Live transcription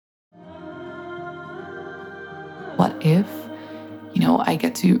what if, I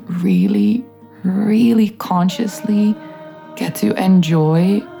get to really, really consciously get to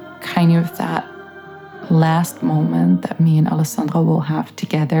enjoy kind of that last moment that me and Alessandra will have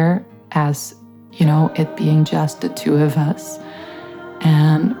together as, it being just the two of us.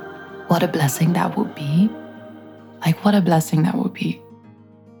 And what a blessing that would be. Like, what a blessing that would be.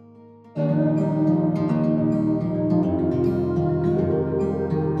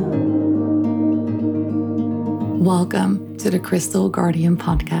 Welcome to the Crystal Guardian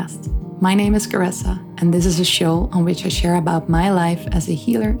podcast. My name is Caressa, and this is a show on which I share about my life as a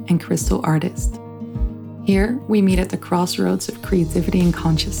healer and crystal artist. Here, we meet at the crossroads of creativity and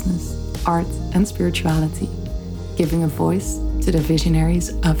consciousness, art and spirituality, giving a voice to the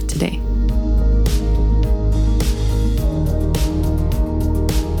visionaries of today.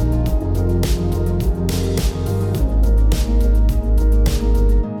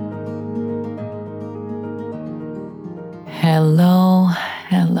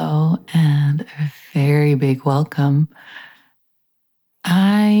 Hello, and a very big welcome.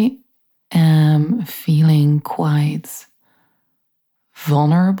 I am feeling quite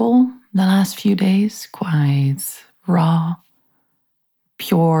vulnerable the last few days, quite raw,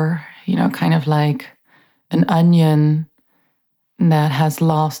 pure, kind of like an onion that has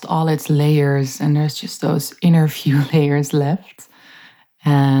lost all its layers and there's just those inner few layers left.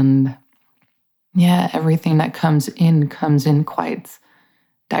 And yeah, everything that comes in quite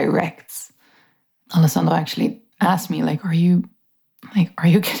direct. Alessandro actually asked me, are you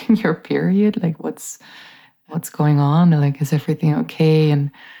getting your period? Like, what's going on? Like, is everything okay?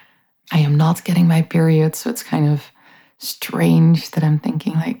 And I am not getting my period, so it's kind of strange that I'm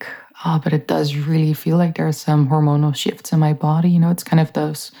thinking but it does really feel like there are some hormonal shifts in my body. It's kind of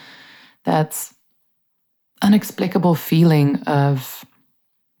that unexplicable feeling of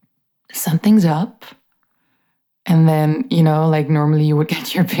something's up. And then, normally you would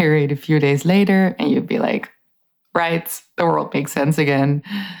get your period a few days later and you'd be like, right, the world makes sense again.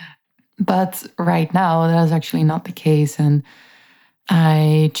 But right now, that is actually not the case. And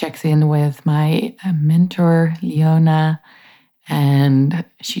I checked in with my mentor, Leona, and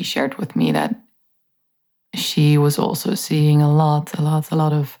she shared with me that she was also seeing a lot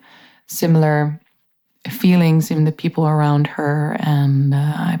of similar feelings in the people around her. And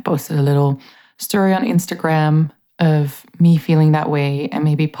I posted a little story on Instagram of me feeling that way and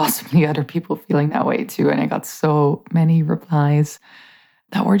maybe possibly other people feeling that way too. And I got so many replies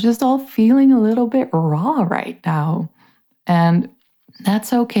that we're just all feeling a little bit raw right now. And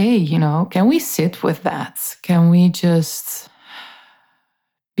that's okay, Can we sit with that? Can we just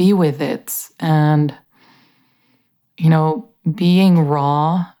be with it? And, being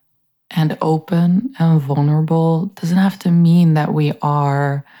raw and open and vulnerable doesn't have to mean that we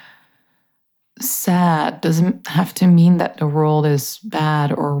are sad, doesn't have to mean that the world is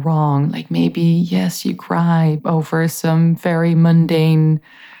bad or wrong. Like, maybe, yes, you cry over some very mundane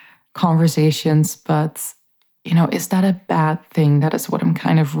conversations, but, is that a bad thing? That is what I'm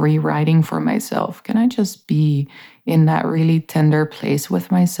kind of rewriting for myself. Can I just be in that really tender place with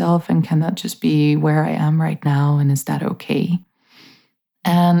myself? And can that just be where I am right now? And is that okay?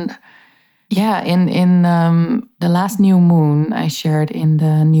 And yeah, in the last new moon, I shared in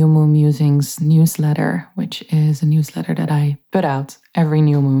the New Moon Musings newsletter, which is a newsletter that I put out every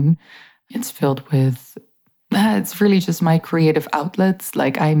new moon. It's filled with, it's really just my creative outlets.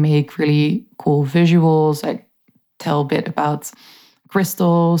 Like, I make really cool visuals. I tell a bit about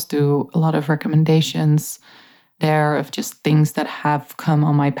crystals, do a lot of recommendations there of just things that have come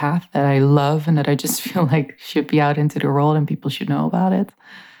on my path that I love and that I just feel like should be out into the world and people should know about it.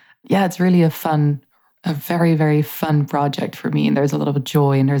 Yeah, it's really a very, very fun project for me. And there's a lot of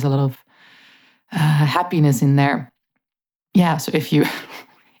joy and there's a lot of happiness in there. Yeah, so if you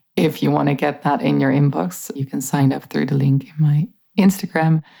want to get that in your inbox, you can sign up through the link in my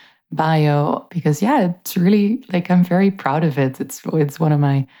Instagram bio, because it's really I'm very proud of it. It's one of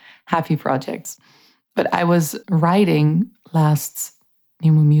my happy projects. But I was writing last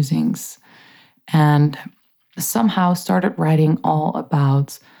New Moon Musings and somehow started writing all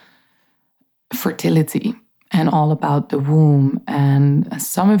about fertility and all about the womb. And as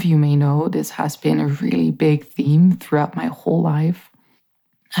some of you may know, this has been a really big theme throughout my whole life.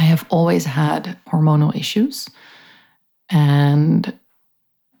 I have always had hormonal issues, and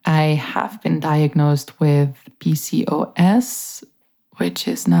I have been diagnosed with PCOS, which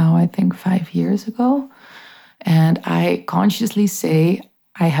is now, I think, 5 years ago. And I consciously say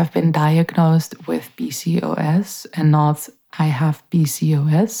I have been diagnosed with PCOS and not I have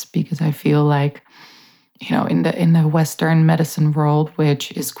PCOS, because I feel like, in the Western medicine world,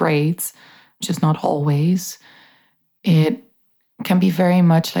 which is great, just not always, it can be very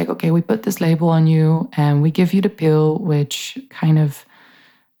much like, okay, we put this label on you and we give you the pill, which kind of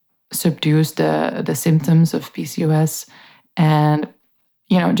subdues the symptoms of PCOS. And,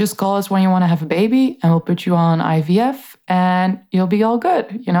 just call us when you want to have a baby and we'll put you on IVF and you'll be all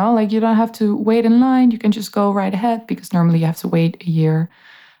good. Like you don't have to wait in line. You can just go right ahead because normally you have to wait a year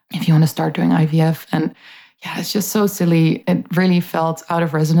if you want to start doing IVF. And yeah, it's just so silly. It really felt out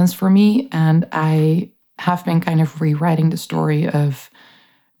of resonance for me. And I have been kind of rewriting the story of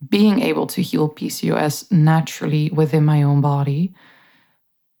being able to heal PCOS naturally within my own body.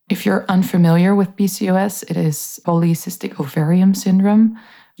 If you're unfamiliar with PCOS, it is polycystic ovarian syndrome,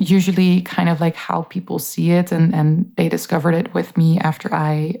 usually kind of like how people see it. And they discovered it with me after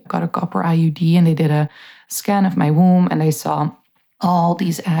I got a copper IUD and they did a scan of my womb and they saw all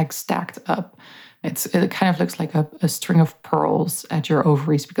these eggs stacked up. It kind of looks like a string of pearls at your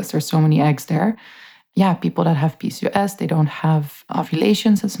ovaries because there's so many eggs there. Yeah, people that have PCOS, they don't have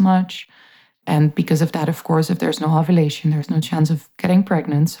ovulations as much. And because of that, of course, if there's no ovulation, there's no chance of getting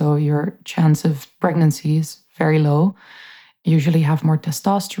pregnant. So your chance of pregnancy is very low. You usually have more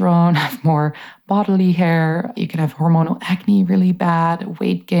testosterone, have more bodily hair. You can have hormonal acne really bad,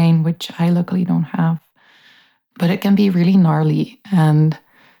 weight gain, which I luckily don't have. But it can be really gnarly. And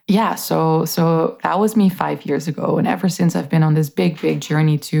yeah, so that was me 5 years ago. And ever since I've been on this big, big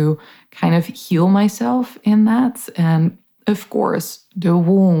journey to kind of heal myself in that. And of course, the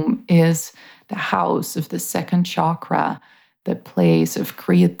womb is the house of the second chakra, the place of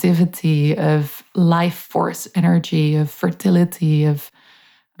creativity, of life force energy, of fertility, of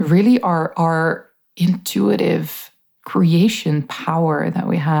really our intuitive creation power that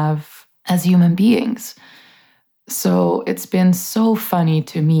we have as human beings. So it's been so funny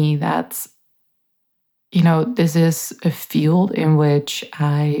to me that, this is a field in which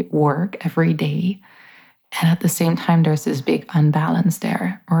I work every day. And at the same time, there's this big unbalance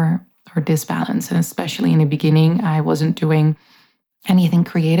there or disbalance. And especially in the beginning, I wasn't doing anything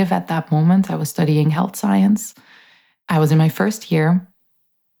creative at that moment. I was studying health science. I was in my first year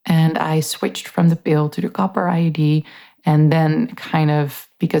and I switched from the pill to the copper IUD. And then kind of,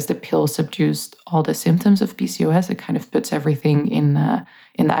 because the pill subdues all the symptoms of PCOS, it kind of puts everything in the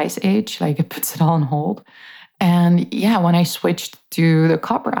ice age, like it puts it all on hold. And yeah, when I switched to the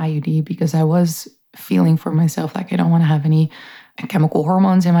copper IUD, because I was feeling for myself like I don't want to have any chemical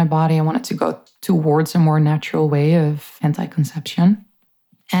hormones in my body, I wanted to go towards a more natural way of anti-conception.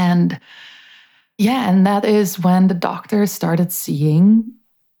 And yeah, and that is when the doctor started seeing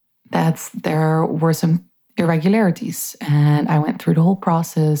that there were some irregularities. And I went through the whole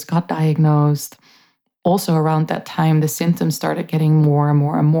process, got diagnosed. Also around that time, the symptoms started getting more and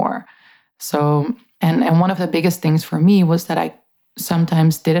more and more. So, and one of the biggest things for me was that I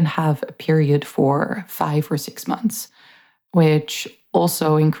sometimes didn't have a period for 5 or 6 months, which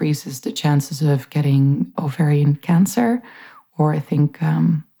also increases the chances of getting ovarian cancer, or I think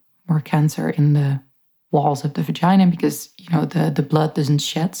more cancer in the walls of the vagina because, the blood doesn't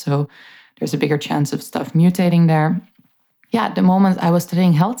shed. So there's a bigger chance of stuff mutating there. Yeah, at the moment I was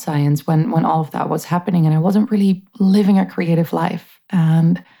studying health science when all of that was happening and I wasn't really living a creative life.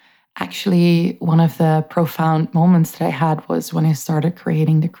 And actually, one of the profound moments that I had was when I started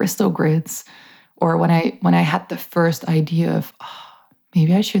creating the crystal grids, or when I had the first idea of,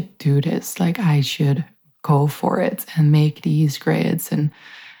 maybe I should do this. Like I should go for it and make these grids and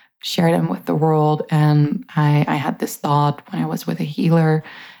share them with the world. And I had this thought when I was with a healer,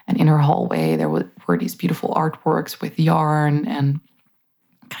 and in her hallway there were these beautiful artworks with yarn and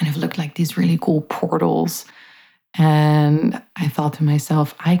kind of looked like these really cool portals. And I thought to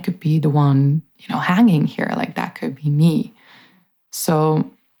myself, I could be the one, hanging here. Like that could be me.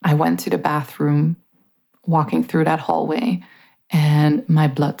 So I went to the bathroom, walking through that hallway, and my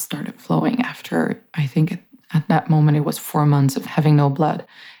blood started flowing after, I think at that moment, it was 4 months of having no blood.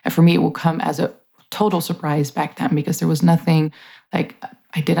 And for me, it would come as a total surprise back then because there was nothing, like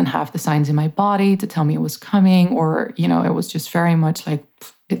I didn't have the signs in my body to tell me it was coming, or, it was just very much like,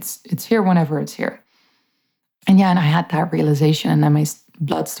 it's here whenever it's here. And yeah, and I had that realization, and then my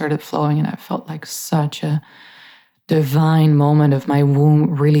blood started flowing, and I felt like such a divine moment of my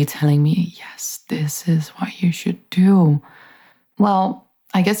womb really telling me, yes, this is what you should do. Well,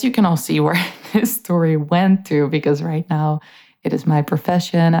 I guess you can all see where this story went to, because right now it is my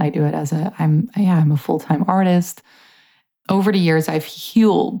profession. I do it as I'm a full-time artist. Over the years, I've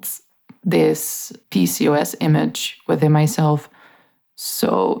healed this PCOS image within myself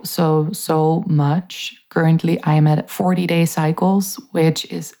so much. Currently, I'm at 40-day cycles, which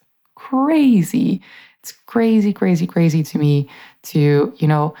is crazy. It's crazy to me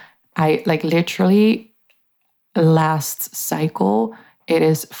I like literally, last cycle, it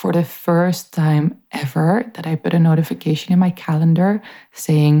is for the first time ever that I put a notification in my calendar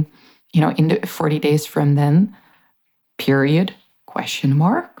saying, in the 40 days from then, period, question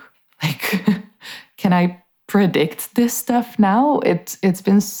mark. Like, can I predict this stuff now? It's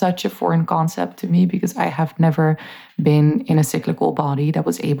been such a foreign concept to me because I have never been in a cyclical body that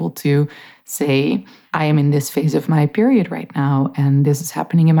was able to say, I am in this phase of my period right now, and this is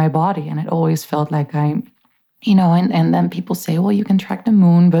happening in my body. And it always felt like and then people say, well, you can track the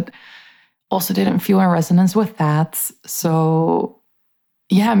moon, but also didn't feel in resonance with that. So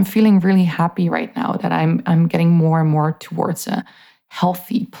yeah, I'm feeling really happy right now that I'm getting more and more towards a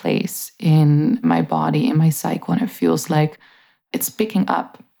healthy place in my body, in my cycle, and it feels like it's picking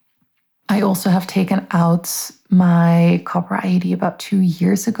up. I also have taken out my copper IUD about 2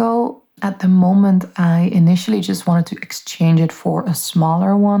 years ago. At the moment, I initially just wanted to exchange it for a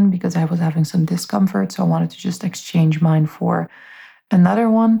smaller one because I was having some discomfort. So I wanted to just exchange mine for another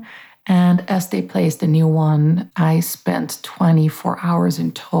one. And as they placed the new one, I spent 24 hours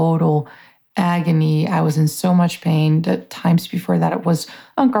in total agony. I was in so much pain. The times before that, it was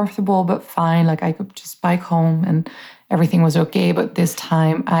uncomfortable, but fine. Like I could just bike home and everything was okay. But this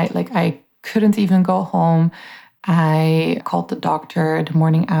time, I couldn't even go home. I called the doctor the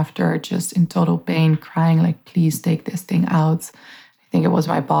morning after, just in total pain, crying, like, please take this thing out. I think it was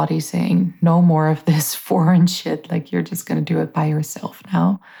my body saying, no more of this foreign shit. Like, you're just going to do it by yourself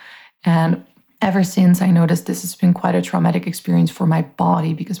now. And ever since, I noticed this has been quite a traumatic experience for my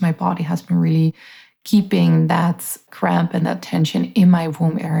body because my body has been really keeping that cramp and that tension in my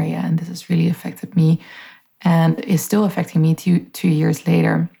womb area. And this has really affected me and is still affecting me 2 years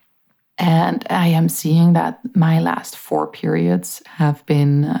later. And I am seeing that my last 4 periods have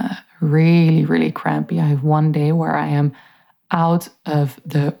been really, really crampy. I have one day where I am out of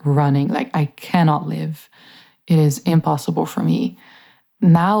the running. Like, I cannot live. It is impossible for me.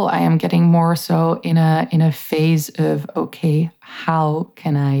 Now I am getting more so in a phase of, okay, how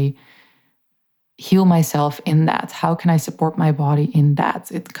can I heal myself in that? How can I support my body in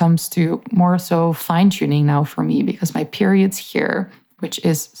that? It comes to more so fine-tuning now for me because my period's here, which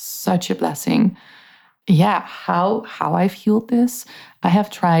is such a blessing. Yeah, how I've healed this. I have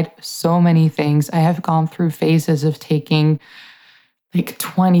tried so many things. I have gone through phases of taking like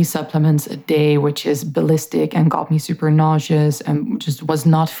 20 supplements a day, which is ballistic and got me super nauseous and just was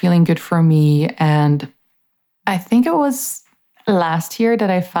not feeling good for me. And I think it was last year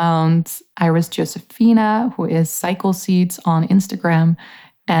that I found Iris Josephina, who is Cycle Seeds on Instagram.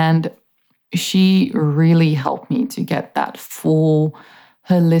 And she really helped me to get that full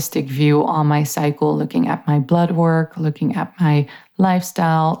holistic view on my cycle, looking at my blood work, looking at my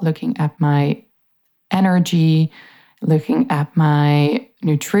lifestyle, looking at my energy, looking at my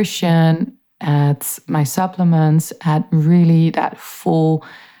nutrition, at my supplements, at really that full,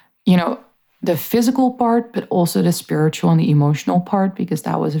 the physical part, but also the spiritual and the emotional part, because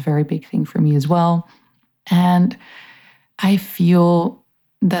that was a very big thing for me as well. And I feel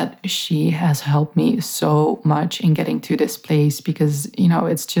that she has helped me so much in getting to this place because,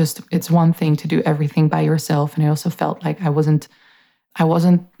 it's one thing to do everything by yourself. And I also felt like I wasn't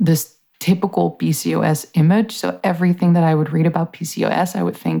this typical PCOS image. So everything that I would read about PCOS, I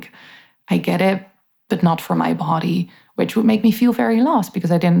would think, I get it, but not for my body, which would make me feel very lost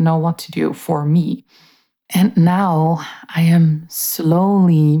because I didn't know what to do for me. And now I am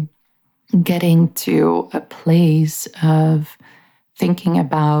slowly getting to a place of thinking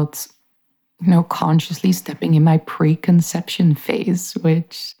about, consciously stepping in my preconception phase,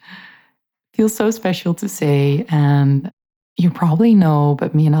 which feels so special to say. And you probably know,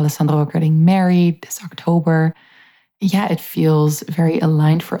 but me and Alessandro are getting married this October. Yeah, it feels very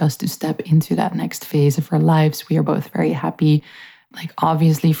aligned for us to step into that next phase of our lives. We are both very happy. Like,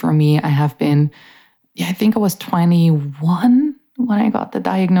 obviously for me, I have been, I think I was 21 when I got the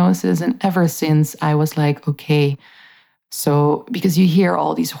diagnosis. And ever since I was like, okay, so because you hear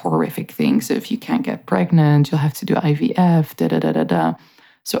all these horrific things, if you can't get pregnant, you'll have to do IVF, da da da da da.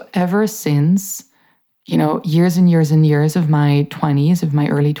 So ever since, years and years and years of my 20s, of my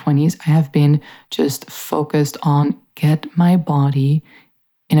early 20s, I have been just focused on get my body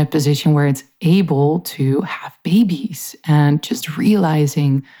in a position where it's able to have babies and just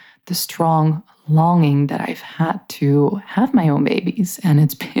realizing the strong longing that I've had to have my own babies. And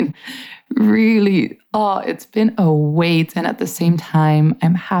it's been really, it's been a weight. And at the same time,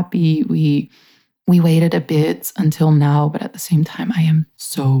 I'm happy we waited a bit until now, but at the same time, I am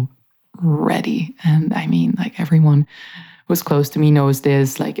so ready. And I mean, like, everyone who's close to me knows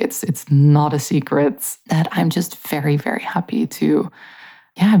this. Like, it's not a secret that I'm just very, very happy to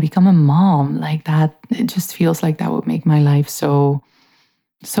yeah, become a mom like that. It just feels like that would make my life so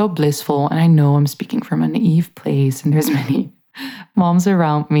blissful. And I know I'm speaking from a naive place, and there's many moms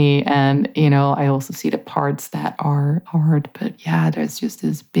around me. And, I also see the parts that are hard. But yeah, there's just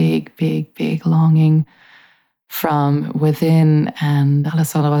this big, big, big longing from within. And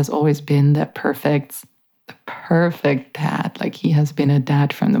Alessandro has always been the perfect dad. Like he has been a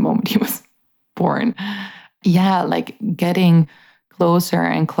dad from the moment he was born. Yeah, like getting closer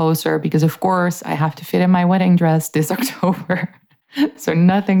and closer because, of course, I have to fit in my wedding dress this October. So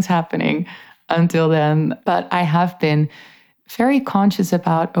nothing's happening until then. But I have been very conscious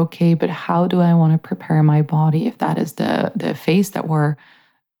about, okay, but how do I want to prepare my body if that is the phase that we're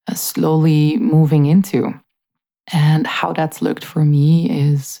slowly moving into? And how that's looked for me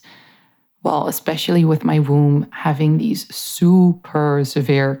is, well, especially with my womb having these super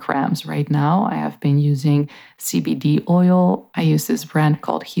severe cramps right now, I have been using CBD oil. I use this brand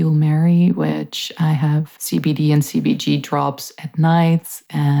called Heal Mary, which I have CBD and CBG drops at night.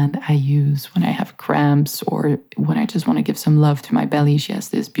 And I use when I have cramps or when I just want to give some love to my belly. She has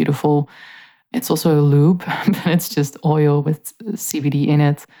this beautiful, it's also a lube, but it's just oil with CBD in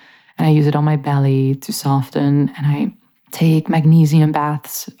it. And I use it on my belly to soften. And I take magnesium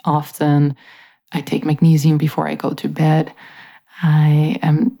baths often. I take magnesium before I go to bed. I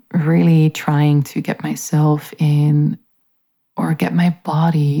am really trying to get myself in or get my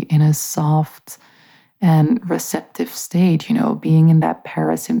body in a soft and receptive state, being in that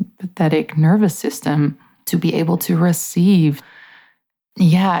parasympathetic nervous system to be able to receive.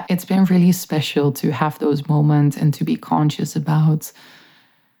 Yeah, it's been really special to have those moments and to be conscious about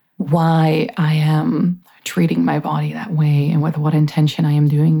why I am treating my body that way and with what intention I am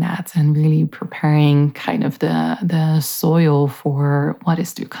doing that, and really preparing kind of the soil for what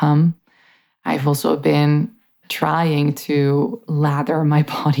is to come. I've also been trying to lather my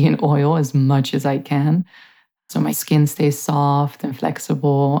body in oil as much as I can so my skin stays soft and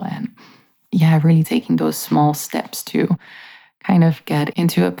flexible, and yeah, really taking those small steps to kind of get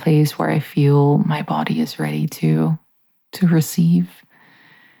into a place where I feel my body is ready to receive.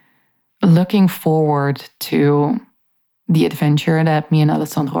 Looking forward to the adventure that me and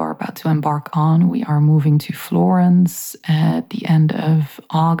Alessandro are about to embark on. We are moving to Florence at the end of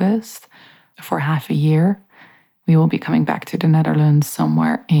August for half a year. We will be coming back to the Netherlands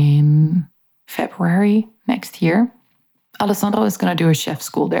somewhere in February next year. Alessandro is going to do a chef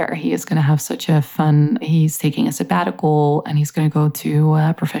school there. He is going to have such a fun, he's taking a sabbatical and he's going to go to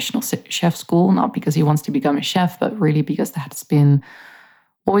a professional chef school, not because he wants to become a chef, but really because that's been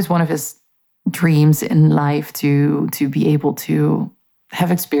always one of his dreams in life to be able to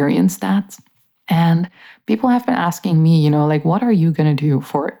have experienced that. And people have been asking me, like, what are you going to do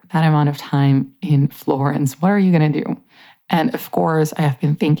for that amount of time in Florence? What are you going to do? And of course, I have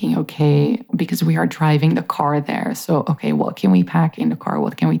been thinking, okay, because we are driving the car there. So, okay, what can we pack in the car?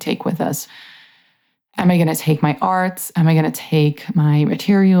 What can we take with us? Am I going to take my art? Am I going to take my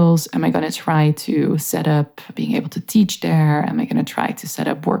materials? Am I going to try to set up being able to teach there? Am I going to try to set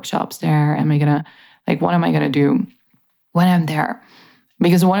up workshops there? What am I going to do when I'm there?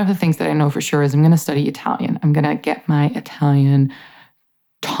 Because one of the things that I know for sure is I'm going to study Italian. I'm going to get my Italian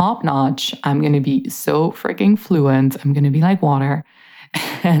top notch. I'm going to be so freaking fluent. I'm going to be like water.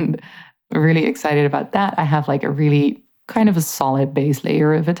 And really excited about that. I have like a really kind of a solid base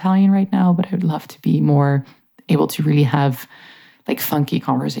layer of Italian right now, but I would love to be more able to really have like funky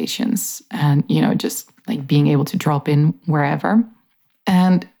conversations and, just like being able to drop in wherever.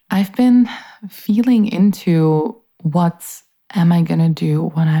 And I've been feeling into what am I going to do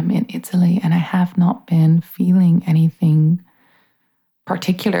when I'm in Italy? And I have not been feeling anything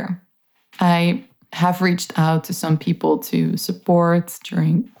particular. I have reached out to some people to support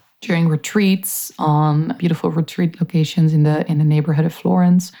during retreats on beautiful retreat locations in the neighborhood of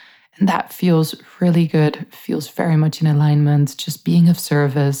Florence. And that feels really good, feels very much in alignment, just being of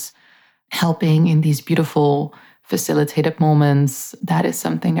service, helping in these beautiful facilitated moments. That is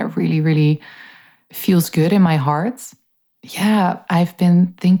something that really, really feels good in my heart. Yeah, I've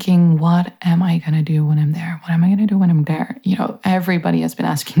been thinking, what am I going to do when I'm there? What am I going to do when I'm there? Everybody has been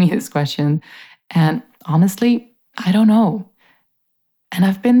asking me this question. And honestly, I don't know. And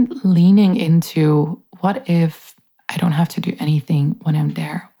I've been leaning into what if I don't have to do anything when I'm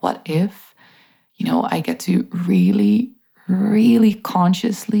there? What if, I get to really, really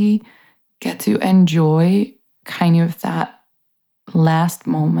consciously get to enjoy kind of that last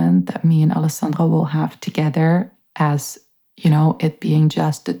moment that me and Alessandro will have together as, it being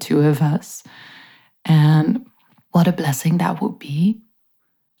just the two of us. And what a blessing that would be.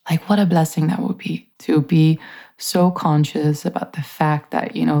 Like, what a blessing that would be to be so conscious about the fact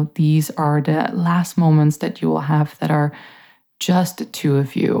that, these are the last moments that you will have that are just the two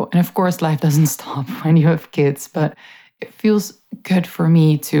of you. And of course, life doesn't stop when you have kids, but it feels good for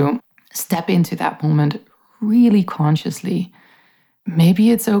me to step into that moment really consciously. Maybe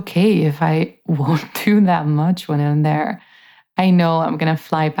it's okay if I won't do that much when I'm there. I know I'm going to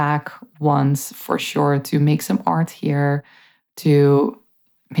fly back once for sure to make some art here, to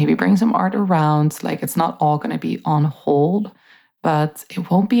maybe bring some art around. Like, it's not all going to be on hold, but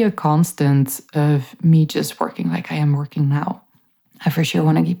it won't be a constant of me just working like I am working now. I for sure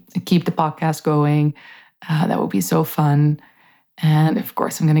want to keep the podcast going. That would be so fun. And of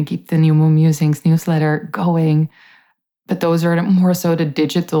course, I'm going to keep the New Moon Musings newsletter going. But those are more so the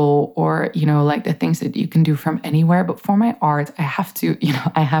digital, or, like the things that you can do from anywhere. But for my art, I have to,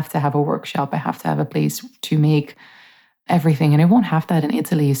 I have to have a workshop. I have to have a place to make everything. And I won't have that in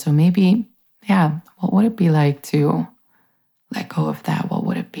Italy. So maybe, what would it be like to let go of that? What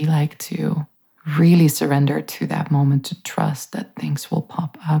would it be like to really surrender to that moment, to trust that things will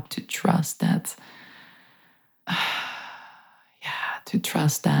pop up, to trust that, to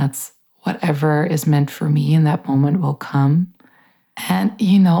trust that whatever is meant for me in that moment will come. And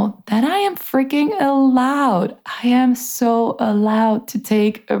that I am freaking allowed. I am so allowed to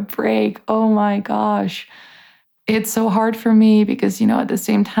take a break. Oh my gosh. It's so hard for me because, at the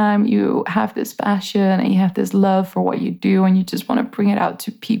same time, you have this passion and you have this love for what you do, and you just want to bring it out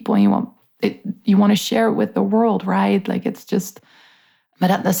to people, and you want to share it with the world, right? Like, it's just,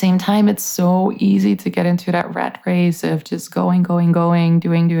 but at the same time, it's so easy to get into that rat race of just going,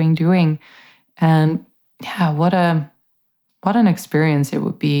 doing. And what an experience it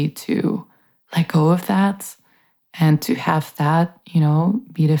would be to let go of that and to have that,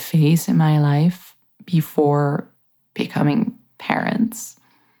 be the phase in my life before becoming parents.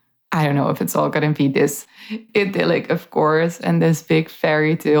 I don't know if it's all going to be this idyllic, of course, and this big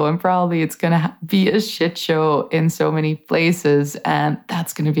fairy tale, and probably it's going to be a shit show in so many places, and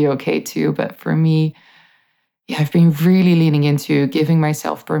that's going to be okay too. But for me, I've been really leaning into giving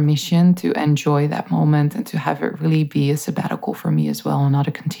myself permission to enjoy that moment and to have it really be a sabbatical for me as well, and not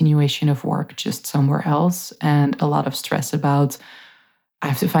a continuation of work just somewhere else, and a lot of stress about I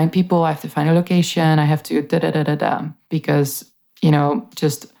have to find people, I have to find a location, I have to da-da-da-da-da. Because,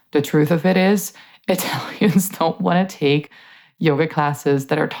 just the truth of it is, Italians don't want to take yoga classes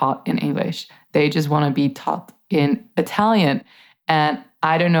that are taught in English. They just want to be taught in Italian. And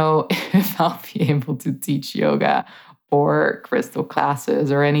I don't know if I'll be able to teach yoga or crystal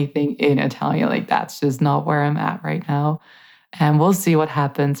classes or anything in Italian. Like, that's just not where I'm at right now. And we'll see what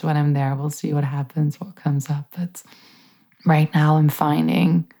happens when I'm there. We'll see what happens, what comes up. But right now I'm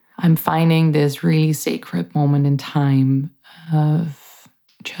finding this really sacred moment in time of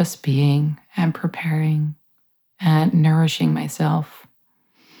just being and preparing and nourishing myself.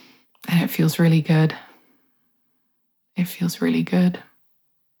 And it feels really good. It feels really good.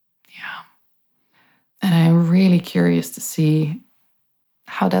 Yeah. And I'm really curious to see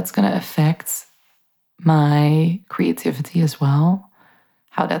how that's going to affect my creativity as well,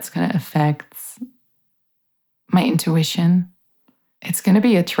 how that's going to affect my intuition. It's going to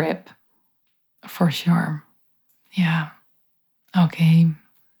be a trip for sure. Yeah. Okay.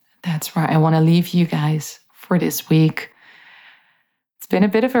 That's where I want to leave you guys for this week. It's been a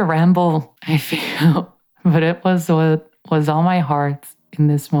bit of a ramble, I feel, but it was what was on my heart in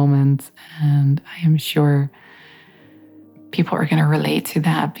this moment. And I am sure people are going to relate to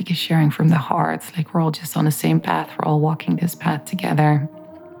that, because sharing from the heart, like, we're all just on the same path. We're all walking this path together.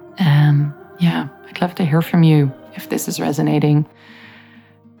 I'd love to hear from you if this is resonating.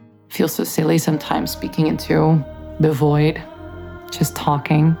 It feels so silly sometimes speaking into the void, just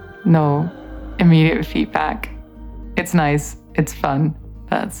talking, no immediate feedback. It's nice, it's fun,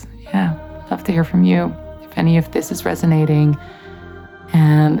 but love to hear from you if any of this is resonating.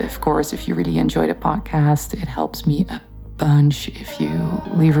 And of course, if you really enjoy the podcast, it helps me a bunch if you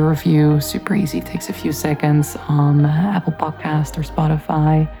leave a review. Super easy, it takes a few seconds on Apple Podcast or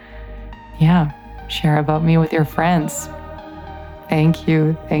Spotify. Share about me with your friends. Thank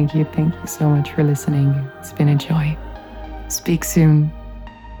you so much for listening. It's been a joy. Speak soon.